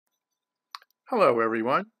Hello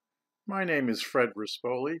everyone, my name is Fred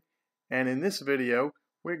Rispoli, and in this video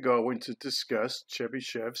we're going to discuss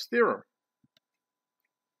Chebyshev's theorem.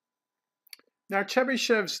 Now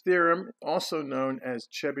Chebyshev's theorem, also known as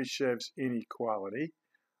Chebyshev's inequality,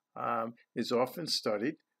 is often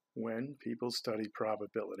studied when people study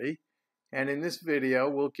probability, and in this video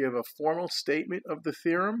we'll give a formal statement of the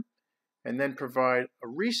theorem and then provide a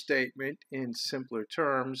restatement in simpler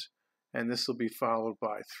terms, and this will be followed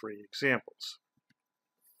by 3 examples.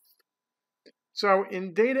 So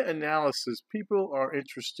in data analysis, people are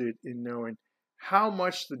interested in knowing how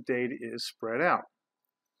much the data is spread out.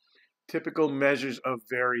 Typical measures of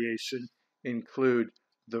variation include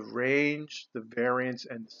the range, the variance,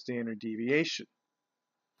 and the standard deviation.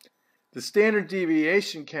 The standard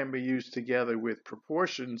deviation can be used together with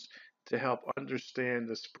proportions to help understand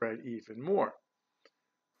the spread even more.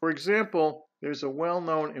 For example, there's a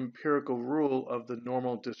well-known empirical rule of the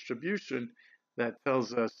normal distribution that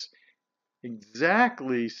tells us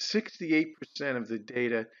exactly 68% of the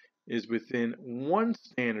data is within 1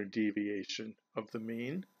 standard deviation of the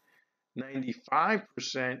mean,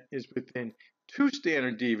 95% is within 2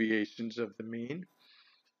 standard deviations of the mean,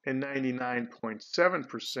 and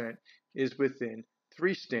 99.7% is within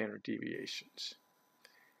 3 standard deviations.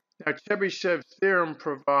 Now, Chebyshev's theorem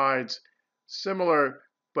provides similar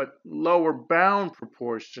but lower bound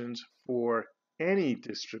proportions for any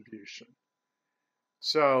distribution.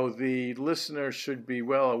 So the listener should be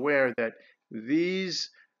well aware that these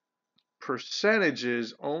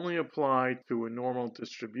percentages only apply to a normal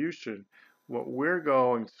distribution. What we're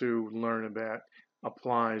going to learn about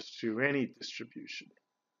applies to any distribution.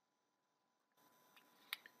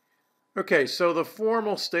 Okay, so the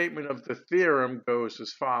formal statement of the theorem goes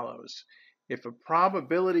as follows. If a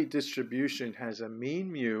probability distribution has a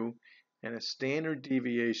mean mu and a standard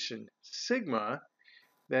deviation sigma,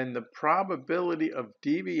 then the probability of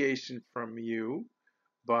deviation from mu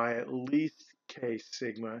by at least k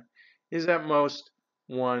sigma is at most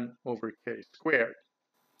 1 over k squared.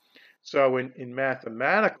 So in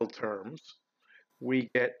mathematical terms, we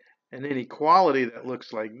get an inequality that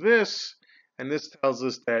looks like this, and this tells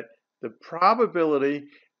us that the probability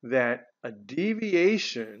that a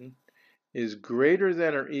deviation is greater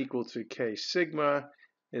than or equal to k sigma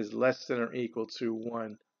is less than or equal to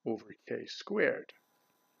 1 over k squared.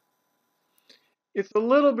 It's a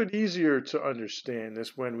little bit easier to understand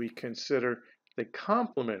this when we consider the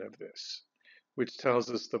complement of this, which tells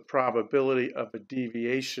us the probability of a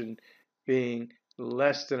deviation being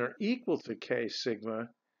less than or equal to k sigma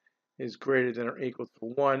is greater than or equal to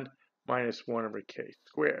 1 minus 1 over k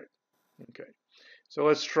squared. Okay, so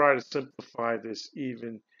let's try to simplify this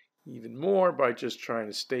even more by just trying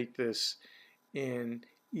to state this in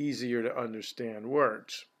easier to understand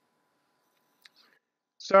words.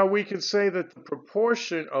 So we can say that the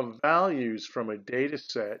proportion of values from a data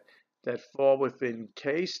set that fall within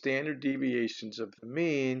k standard deviations of the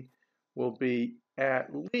mean will be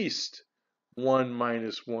at least 1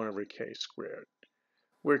 minus 1 over k squared,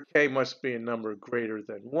 where k must be a number greater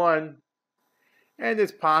than 1, and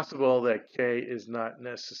it's possible that k is not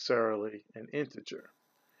necessarily an integer.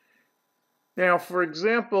 Now, for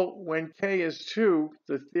example, when k is 2,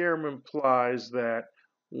 the theorem implies that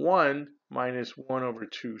 1 minus 1 over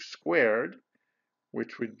 2 squared,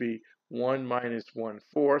 which would be 1 minus 1/4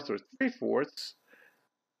 or 3/4,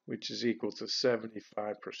 which is equal to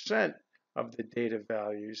 75% of the data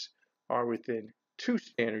values, are within 2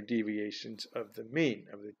 standard deviations of the mean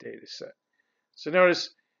of the data set. So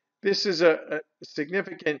notice this is a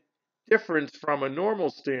significant difference from a normal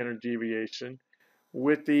standard deviation.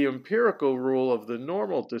 With the empirical rule of the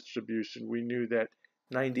normal distribution, we knew that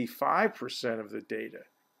 95% of the data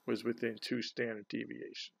was within 2 standard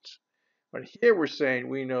deviations. But here we're saying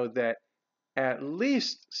we know that at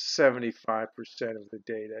least 75% of the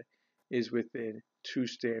data is within 2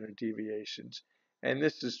 standard deviations. And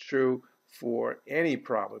this is true for any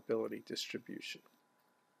probability distribution.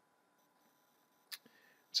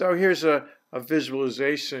 So here's a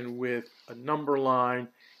visualization with a number line.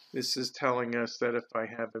 This is telling us that if I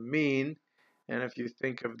have a mean, and if you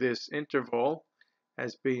think of this interval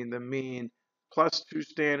as being the mean plus 2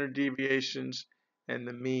 standard deviations and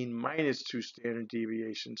the mean minus 2 standard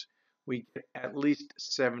deviations, we get at least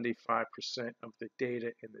 75% of the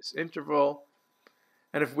data in this interval.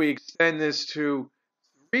 And if we extend this to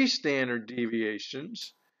 3 standard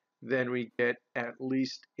deviations, then we get at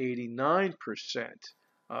least 89%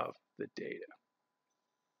 of the data.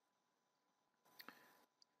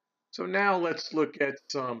 So now let's look at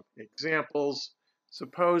some examples.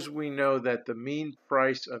 Suppose we know that the mean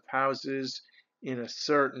price of houses in a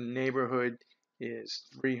certain neighborhood is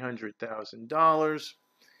 $300,000,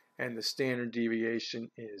 and the standard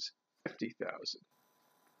deviation is 50,000.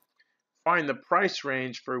 Find the price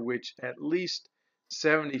range for which at least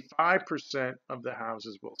 75% of the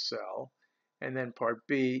houses will sell, and then part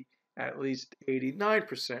B, at least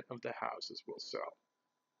 89% of the houses will sell.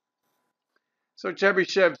 So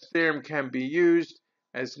Chebyshev's theorem can be used,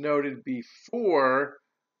 as noted before,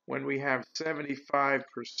 when we have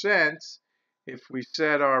 75%. If we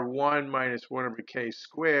set our 1 minus 1 over k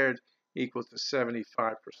squared equals to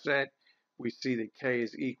 75%, we see that k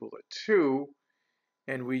is equal to 2,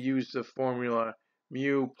 and we use the formula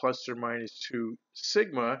mu plus or minus 2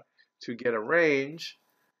 sigma to get a range.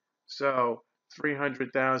 So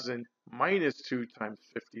 300,000 minus 2 times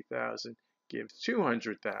 50,000 gives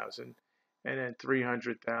 200,000, and then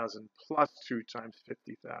 300,000 plus 2 times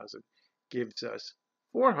 50,000 gives us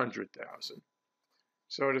 400,000.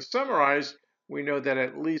 So to summarize, we know that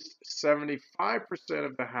at least 75%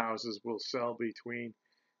 of the houses will sell between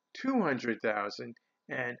 200,000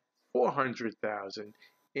 and 400,000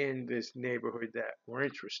 in this neighborhood that we're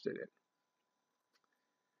interested in.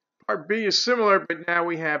 Part B is similar, but now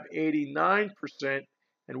we have 89%,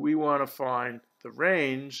 and we want to find the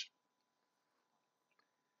range.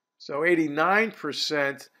 So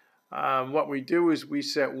 89%, what we do is we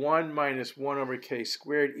set 1 minus 1 over k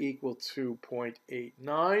squared equal to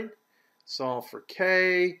 0.89. Solve for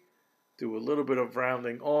k, do a little bit of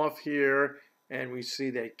rounding off here, and we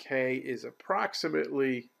see that k is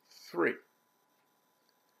approximately 3.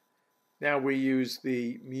 Now we use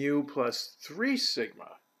the mu plus 3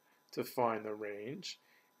 sigma to find the range,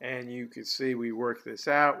 and you can see we work this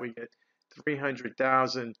out. We get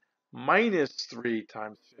 300,000 minus 3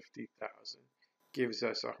 times 50,000 gives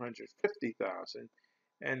us 150,000,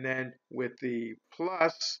 and then with the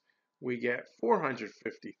plus we get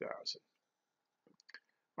 450,000.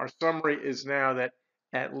 Our summary is now that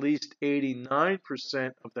at least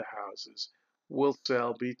 89% of the houses will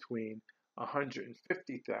sell between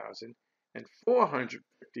 150,000 and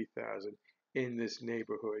 450,000 in this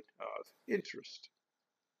neighborhood of interest.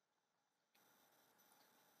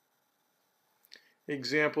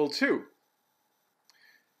 Example 2.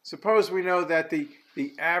 Suppose we know that the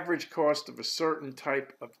average cost of a certain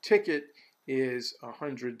type of ticket is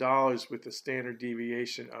 $100 with a standard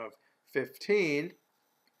deviation of 15.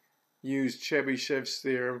 Use Chebyshev's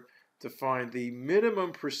theorem to find the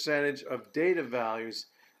minimum percentage of data values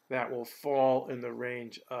that will fall in the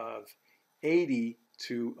range of $80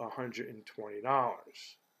 to $120.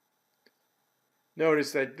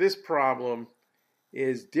 Notice that this problem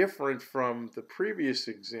is different from the previous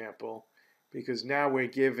example because now we're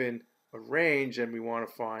given a range and we want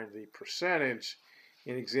to find the percentage.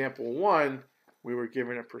 In example 1, we were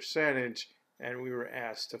given a percentage and we were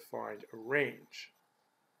asked to find a range.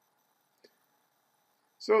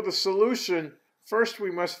 So the solution, first we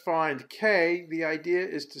must find k. The idea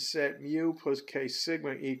is to set mu plus k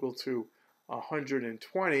sigma equal to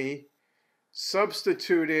 120.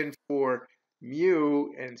 Substitute in for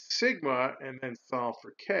mu and sigma and then solve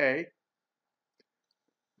for k.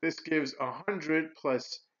 This gives 100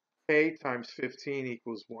 plus k times 15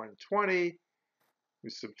 equals 120. We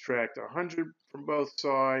subtract 100 from both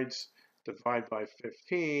sides, divide by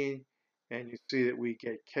 15, and you see that we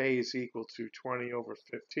get k is equal to 20 over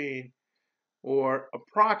 15, or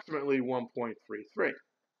approximately 1.33.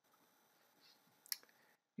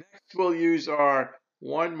 Next, we'll use our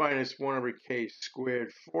 1 minus 1 over k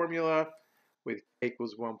squared formula with k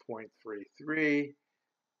equals 1.33.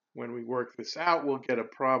 When we work this out, we'll get a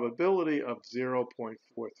probability of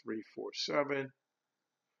 0.4347.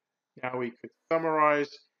 Now we could summarize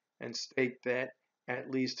and state that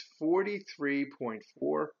at least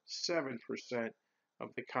 43.47%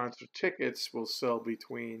 of the concert tickets will sell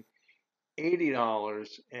between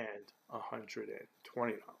 $80 and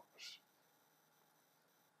 $120.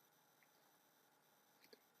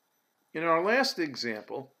 In our last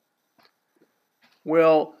example,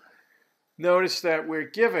 we'll notice that we're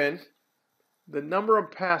given the number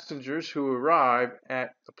of passengers who arrive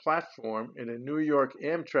at the platform in a New York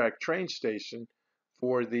Amtrak train station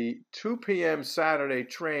for the 2 p.m. Saturday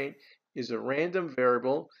train is a random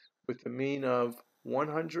variable with a mean of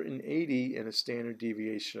 180 and a standard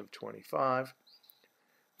deviation of 25.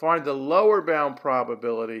 Find the lower bound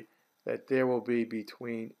probability that there will be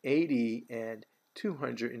between 80 and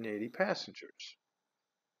 280 passengers.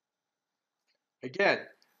 Again,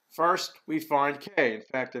 first we find k. In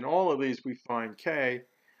fact, in all of these we find k.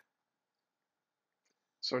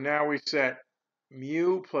 So now we set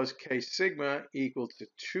mu plus k sigma equal to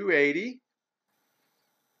 280.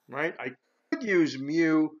 Right? I could use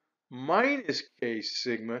mu minus k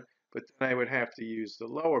sigma but then I would have to use the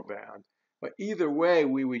lower bound. But either way,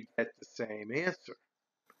 we would get the same answer.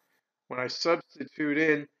 When I substitute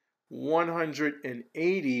in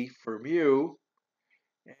 180 for mu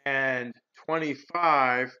and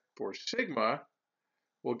 25 for sigma,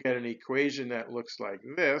 we'll get an equation that looks like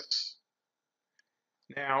this.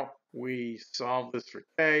 Now we solve this for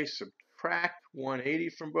k, subtract 180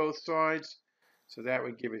 from both sides. So that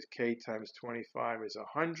would give us k times 25 is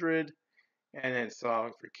 100. And then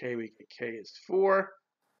solving for k, we get k is 4.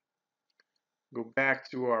 Go back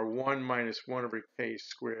to our 1 minus 1 over k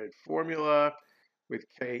squared formula with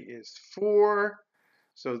k is 4.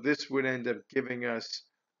 So this would end up giving us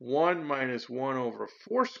 1 minus 1 over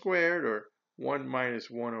 4 squared, or 1 minus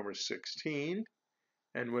 1 over 16.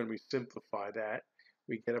 And when we simplify that,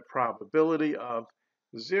 we get a probability of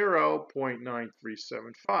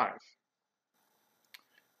 0.9375.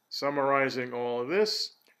 Summarizing all of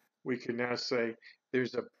this, we can now say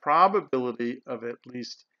there's a probability of at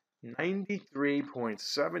least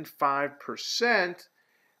 93.75%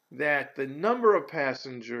 that the number of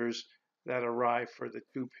passengers that arrive for the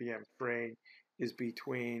 2 p.m. train is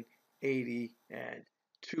between 80 and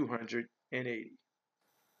 280.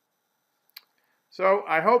 So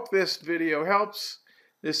I hope this video helps.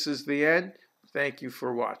 This is the end. Thank you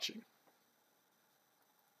for watching.